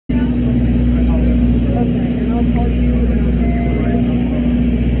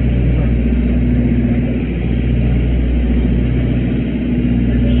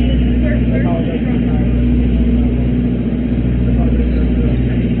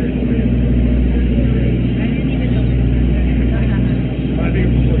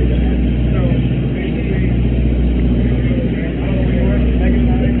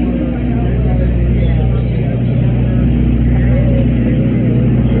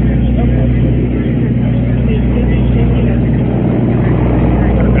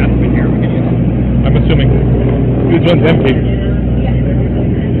one's empty.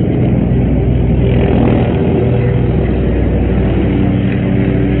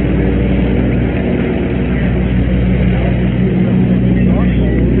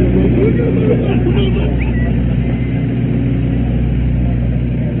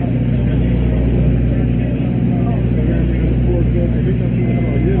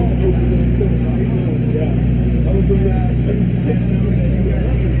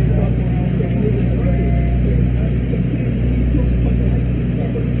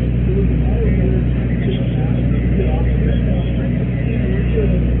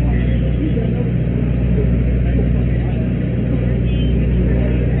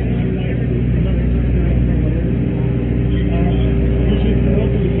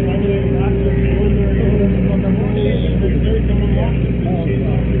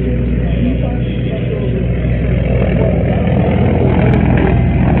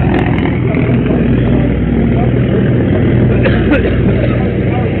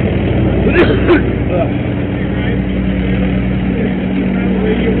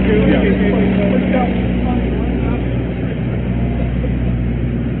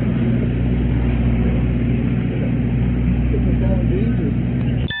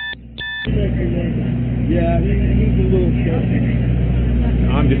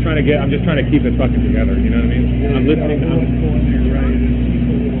 I'm just trying to keep it fucking together, you know what I mean? I'm listening.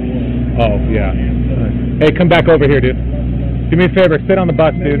 Oh, yeah. Hey, come back over here, dude. Do me a favor, sit on the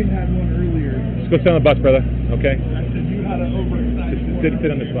bus, dude. Just go sit on the bus, brother, okay? Just sit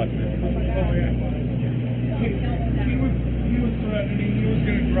on this bus. He was threatening, he was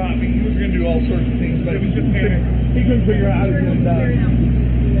going to drop me, he was going to do all sorts of things, but he couldn't figure out how to get it done.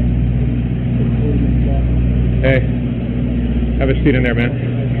 Hey, have a seat in there,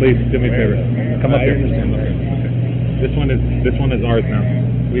 man. Please do me a favor. Come up here. Okay. This one is ours now.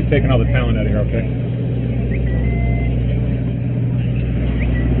 We've taken all the talent out of here, okay?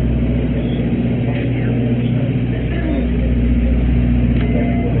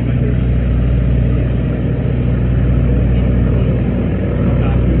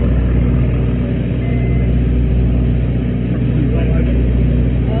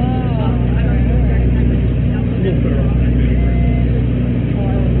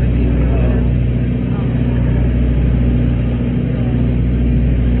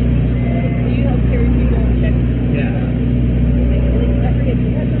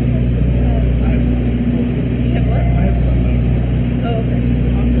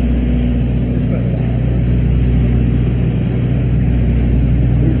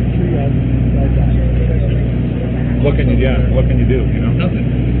 What can you do, you know? Nothing.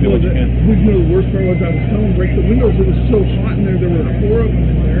 Do what you can. The worst part was I was telling break the windows. It was so hot in there. There were 4 of them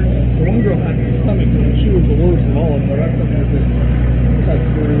in there. The one girl had a stomach, and she was the worst of all of them. The rest of them had this cut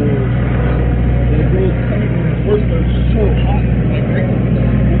through. The girl's stomach was worse, but it was so hot. Like break the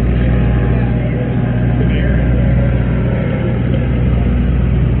windows.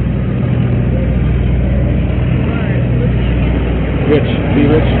 Rich, be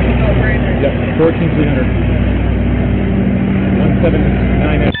Rich. Yep, 14,300.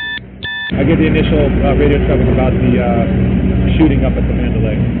 179. I get the initial radio traffic about the shooting up at the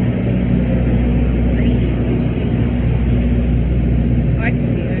Mandalay. I can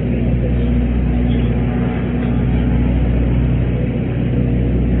see it.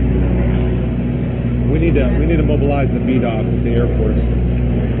 We need to mobilize the B-Doc with the Air Force.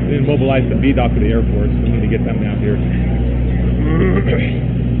 We need to mobilize the B-Doc with the Air Force. We need to get them out here.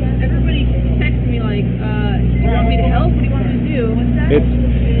 Everybody texts me like, you want me to help? What do you want me to do? What's that?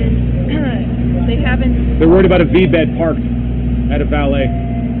 They haven't... They're worried about a V-bed parked at a valet.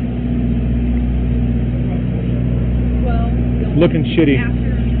 Well... It's looking shitty.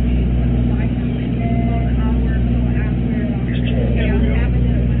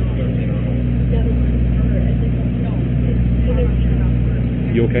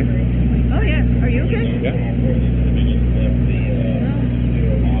 You okay? Oh, yeah. Are you okay? Yeah.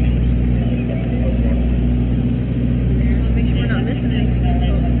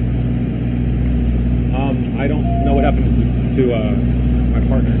 I don't know what happened to my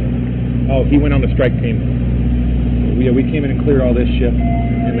partner. Oh, he went on the strike team. We came in and cleared all this shit.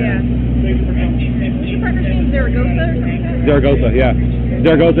 And yeah. What's your partner's name? Zaragoza or something? Zaragoza, yeah.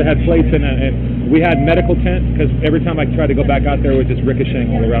 Zaragoza had plates and we had medical tent because every time I tried to go back out there, it was just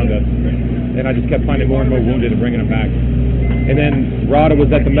ricocheting all around us. And I just kept finding more and more wounded and bringing them back. And then Rada was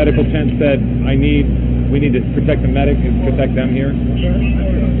at the medical tent, said, we need to protect the medic and protect them here.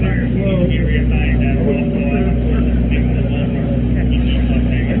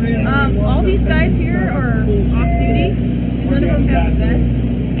 All these guys here are off duty. None of them have vests.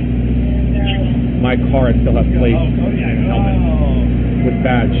 my car I still have plates and helmet with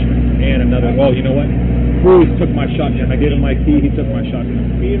badge and another. Well, you know what? Cruz took my shotgun. I gave him my key. He took my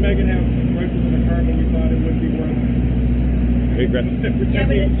shotgun. Me and Megan have rifles in the car, but we thought it would be worth Very aggressive. Yeah,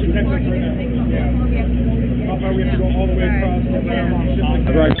 but it's too far to take How far we have to go all the way across the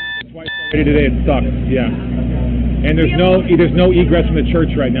I've already twice already today. It sucks. Yeah. And there's no egress from the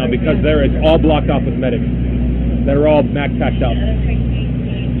church right now because there it's all blocked off with medics that are all max packed out.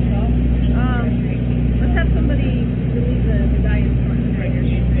 Let's have somebody relieve the guy in front right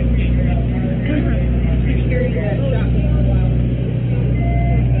here. Security that shot me for a while.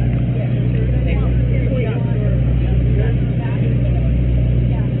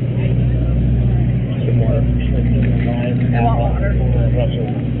 I want water.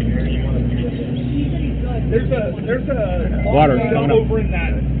 There's a Water, long coming up. over in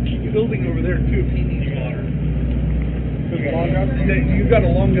that building over there too. If he needs water. There's a long gun. You've got a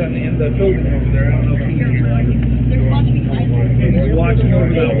long gun in the building over there. I don't know if he needs water. They're watching behind me. He's watching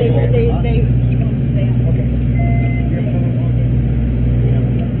over that wall. They keep them safe.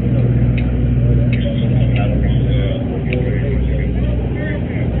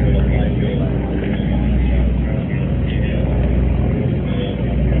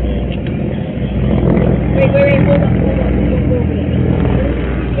 Wait, hold on.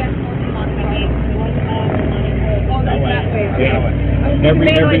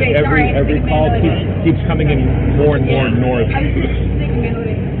 Every call keeps coming in more and more north.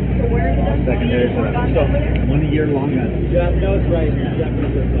 Secondary. So 1 year long gun. Yeah, no, it's right.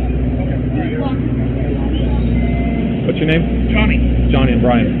 What's your name? Johnny. Johnny and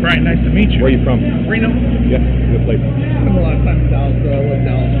Brian. Brian, nice to meet you. Where are you from? Reno. Yeah, good place. Spent a lot of time in Dallas, but I love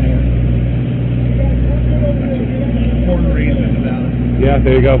Dallas more. Born and raised in Dallas. Yeah,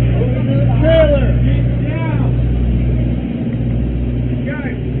 there you go. Trailer!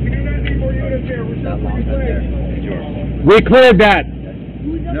 Guys, we do not need more units here. We're not long there. We cleared that.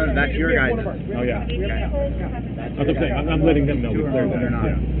 No, that's your guys. Oh yeah. Okay. That's what I'm saying. I'm letting them know we cleared that.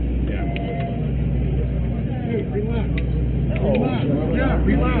 Yeah. Yeah,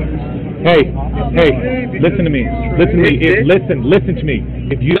 relax. Hey, listen to me. Listen to me.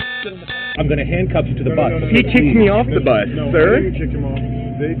 If you, I'm going to handcuff you to the bus. He kicked me off the bus, sir. You kicked him off.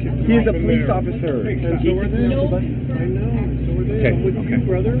 They kicked him He's off a in police there. officer. And so are they. I know. So are they. Okay, I'm with okay. you,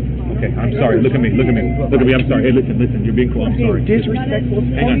 brother. Okay, I'm sorry. Look at me. I'm sorry. Hey, listen. You're being cool. I'm sorry. Disrespectful.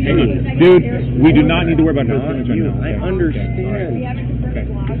 Hang on. Dude, we do not need to worry about no things right now. I Okay? understand. Okay.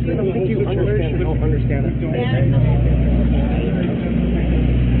 I don't think you understand. I don't understand it.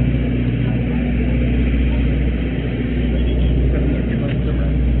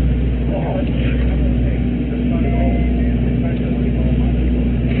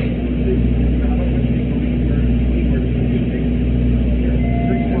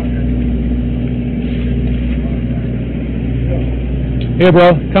 Here,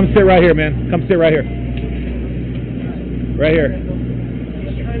 bro. Come sit right here, man. Come sit right here. Right here.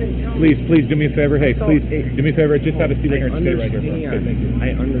 Please do me a favor. Hey, please do me a favor. Just have a seat right here and stay right here, bro. Okay, thank you.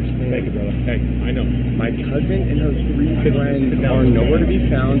 I understand. Thank you, brother. Hey, I know. My cousin and her three Sit friends down. are nowhere to be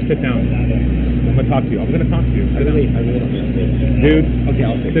found. Sit down. I'm gonna talk to you. I'm gonna talk to you. Sit down. I really understand. Dude, Okay,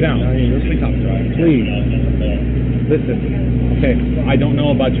 I'll sit down. Please. Listen. Okay, I don't know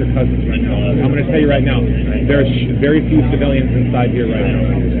about your cousins right now. I'm gonna tell you right now. There's very few civilians inside here right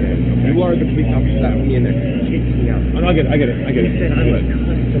now. You are the police officer that put me in there. Kicked me out. Oh, no, I get it. He said I'm a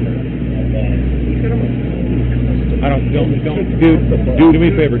customer. He said I'm a customer. Dude, do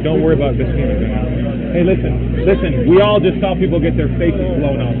me a favor. Don't worry about this camera. Hey, listen. We all just saw people get their faces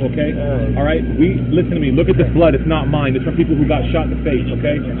blown off, okay? All right? Listen to me. Look at this blood. It's not mine. It's from people who got shot in the face,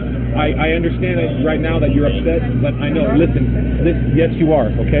 okay? I understand it right now that you're upset, but I know. Listen. Yes, you are,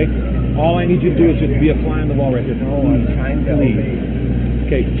 okay? All I need you to do is just be a fly on the wall right here. No, I'm trying to Please.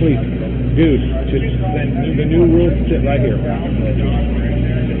 obey. Okay, please. Dude, then the new rules sit right here.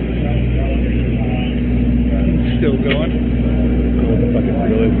 Still going? I don't know what the fuck it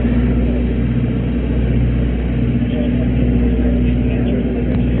still is.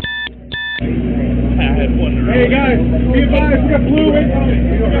 Hey guys, be advised, we got blue incoming.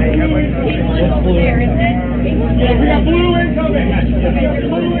 We got blue incoming.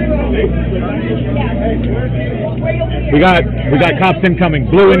 We got cops incoming.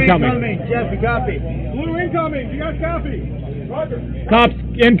 Blue incoming. Jeff, you copy. Blue incoming. You got copy. Roger. Cops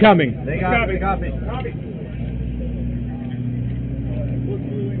incoming. They copy. Copy.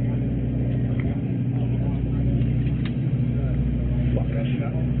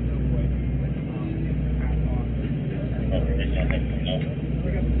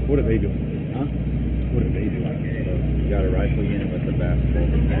 What are they doing? Huh? What are they doing? got a rifle unit with the bass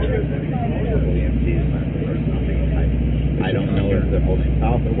holding there, totally empty. I don't know if they're holding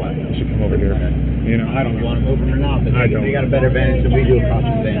south or what. You should come over here. You know, I don't You know. want to move them or not? But I don't. they got a better advantage than we do across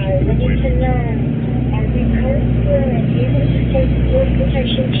the bench.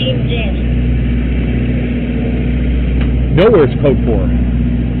 Nowhere's code 4.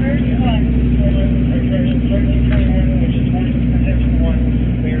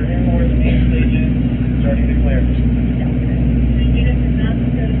 Starting to clear.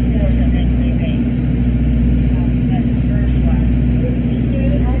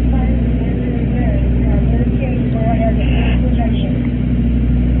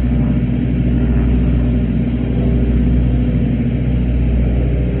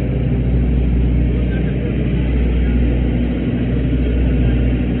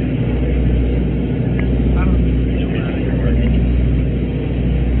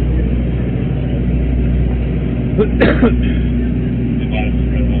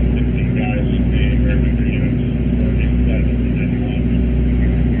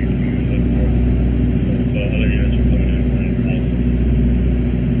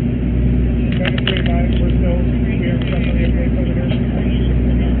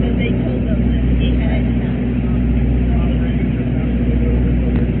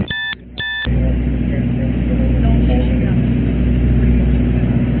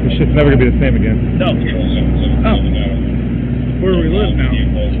 It's never gonna be the same again. No. Oh. Where we live now.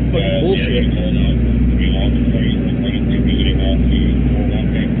 Fucking bullshit.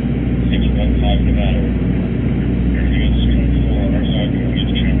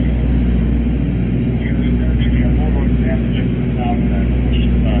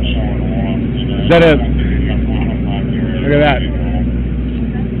 Is that it? Look at that.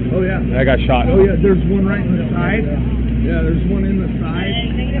 Oh yeah. I got shot. Oh yeah, there's one right in the side. Yeah, there's one in the side,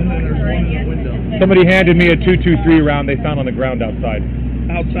 and then there's one in the window. Somebody handed me a .223 round they found on the ground outside.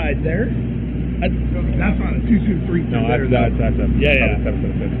 Outside there? That's not a 223. No, that's a Yeah, yeah.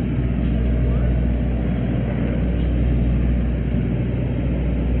 probably 7.76.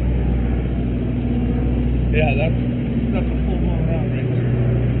 Yeah, that's a full blown round right there.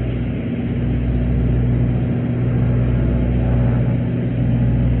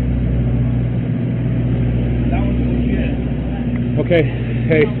 That was legit. Okay,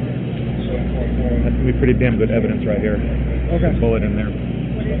 hey. That's gonna be pretty damn good evidence right here. Okay. Bullet in there.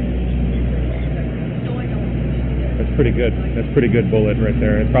 That's pretty good. That's pretty good bullet right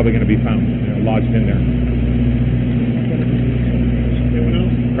there. It's probably gonna be found, you know, lodged in there. Anyone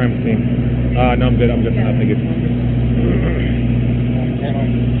else? Crime scene. No, I'm good. I'm just not thinking.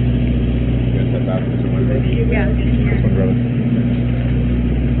 Yeah. This one, brother.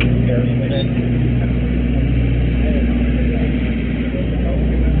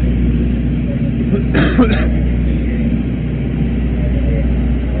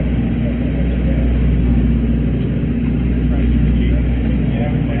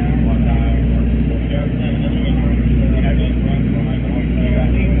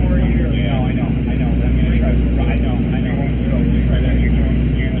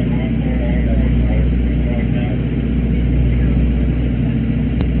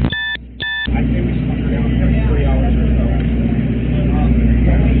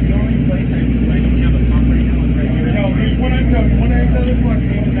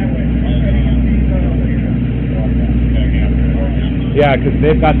 Yeah, because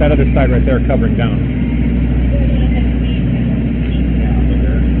they've got that other side right there covering down.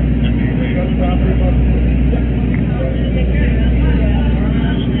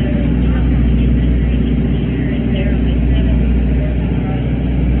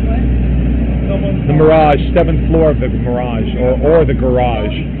 The Mirage, 7th floor of the Mirage, or the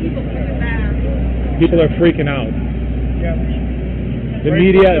garage. People are freaking out.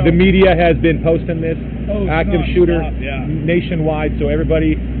 The media has been posting this. Active shooter nationwide, so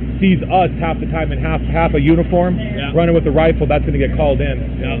everybody sees us half the time in half a uniform running with a rifle. That's going to get called in.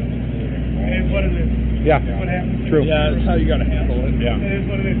 Yeah. It is what it is. Yeah. That's what happens. True. Yeah, that's how you got to handle it. Yeah. It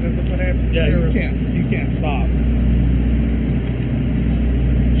is what it is. That's what happens. Yeah, you can't stop.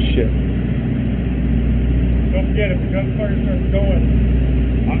 Shit. Don't forget, if the gunfire starts going,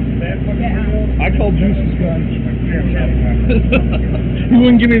 I called Juice's gun. He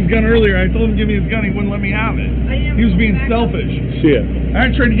wouldn't give me his gun earlier. I told him to give me his gun. He wouldn't let me have it. He was being selfish. Shit. I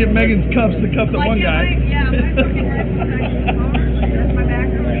tried to get Megan's cuffs to cuff the one guy.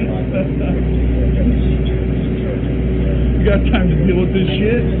 You got time to deal with this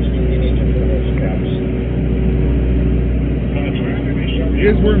shit?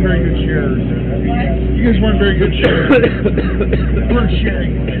 You guys weren't very good sharers. You guys weren't very good sharers. You weren't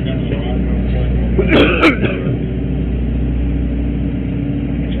sharing.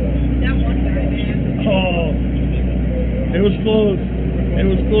 It was close. It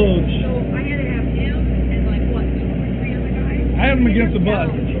was close. So I had to have him and like what, 2 or 3 other guys? I had him against the bus.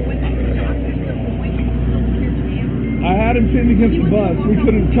 When the doctor took the weight from his hand, I had him pinned against the bus. We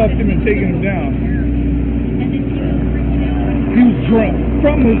could have cuffed him and taken him down. and then he was freaking out. He was drunk.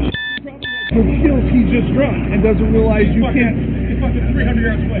 From the skills, he's just drunk and doesn't realize you can't. It's fucking 300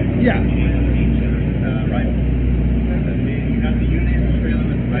 yards away. Yeah. Right. You got the Union trailer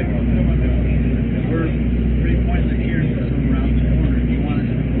with right. We're 3 points in here, so some around the corner. Do you want us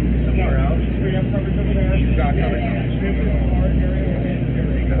to move somewhere else? We have coverage over there. You've got coverage.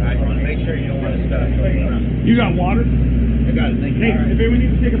 I want to make sure you don't want to stop. You got water? I got it. Thank you. Hey, if we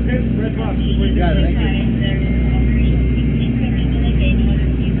need to take a piss, red box. You got it. Thank you.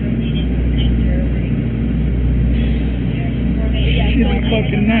 Shitty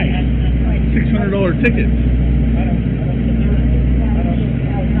fucking night. $600 tickets.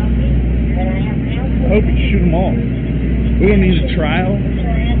 I hope you shoot them all. We don't need a trial.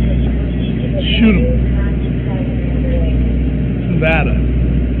 Shoot them. Nevada.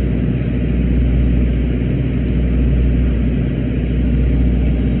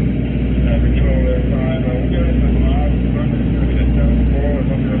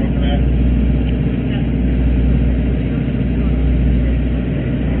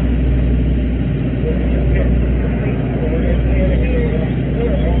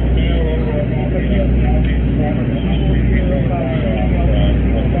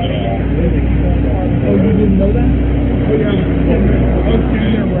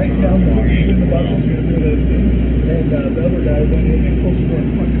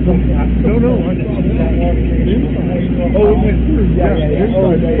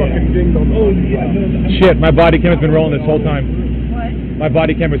 Shit, my body cam has been rolling this whole time. What? My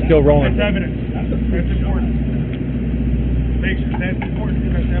body cam is still rolling. That's evidence. That's important. Make sure that's important.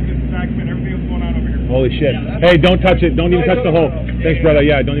 That's evidence, document, everything that's going on over here. Holy shit. Hey, don't touch it. Don't even touch the hole. Thanks, brother.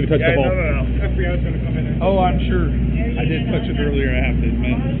 Yeah, don't even touch the hole. No. FBI's gonna come in there. Oh, I'm sure. I did touch it earlier, I have to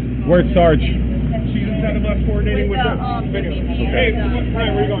admit. Where's Sarge? She's inside of us coordinating with the video. Hey,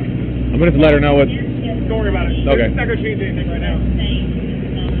 Brian, where are you going? I'm gonna just let her know what. Don't worry about it. Okay. It's not gonna change anything right now.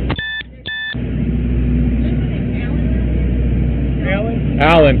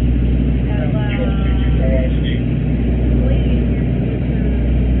 Alan.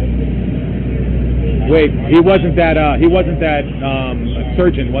 Wait, he wasn't that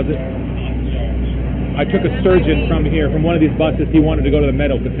surgeon, was it? I took a surgeon from here, from one of these buses. He wanted to go to the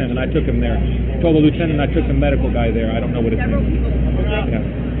medical tent, and I took him there. Told the lieutenant I took the medical guy there. I don't know what his name is. Yeah.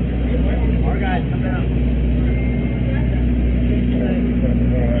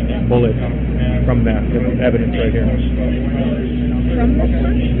 Bullet from that. There's evidence right here. From the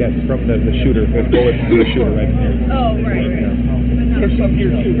sun? Yes, from the shooter. There's bullets from the shooter right here. Oh, right. There's some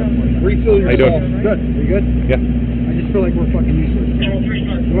here too. Refill your How you doing? salt. Good. You good? Yeah. I just feel like we're fucking useless.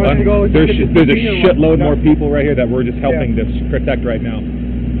 You want us to go? There's a shitload more people right here that we're just helping to protect right now.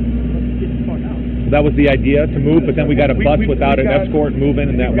 That was the idea, to move, but then we got a bus without an escort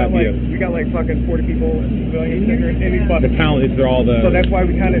moving, and that might be We got like fucking 40 people, civilians in these buses. the talent. They're all the. So that's why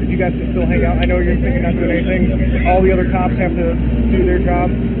we kind of, you guys can still hang out. I know you're thinking not doing anything. All the other cops have to do their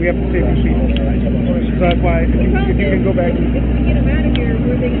job. We have to save these people. So that's why, if you can go back. If we get them out of here,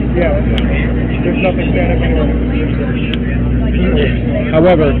 where are they going to go? Yeah. There's nothing standing anywhere.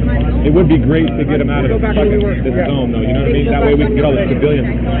 However, it would be great to get them out of this zone, though. You know what I mean? That way we can get all the civilians.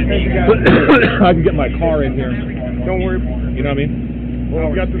 I can get my car in here. Don't worry. You know what I mean? Well,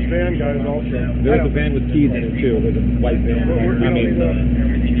 we got this van, guys, also. There's a van with keys in it too. There's a white van.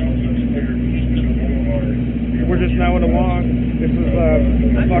 We're just now in along. This is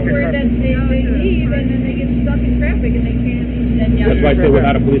I'm fucking worried that they leave and then they get stuck in traffic and they can't. Then That's why I say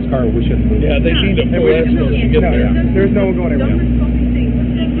without a police car, we shouldn't move. Yeah, they need a full escort to get there. There's no one going anywhere.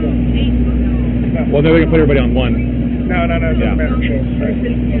 Well, then we can put everybody on one. No, it doesn't Yeah. matter.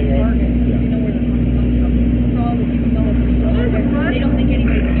 They don't think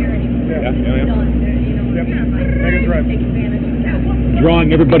anybody's here anymore. Yeah. Megan's right. Take advantage of that.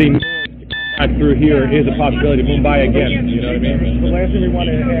 Drawing everybody back through here is a possibility. Mumbai again. You know what I mean? The last thing we want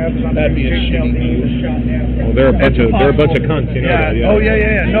to have is on That'd be a shitty move. Well, they're a bunch of cunts. You know that? Oh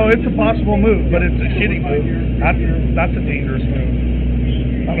yeah. No, it's a possible move, but it's a shitty move. That's a dangerous move.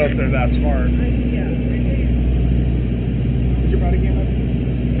 I don't know if they're that smart.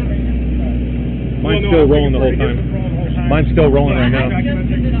 Mine's still rolling the whole time. Mine's still rolling right now.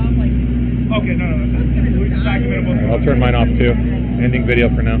 Okay, no. I'll turn mine off too. Ending video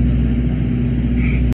for now.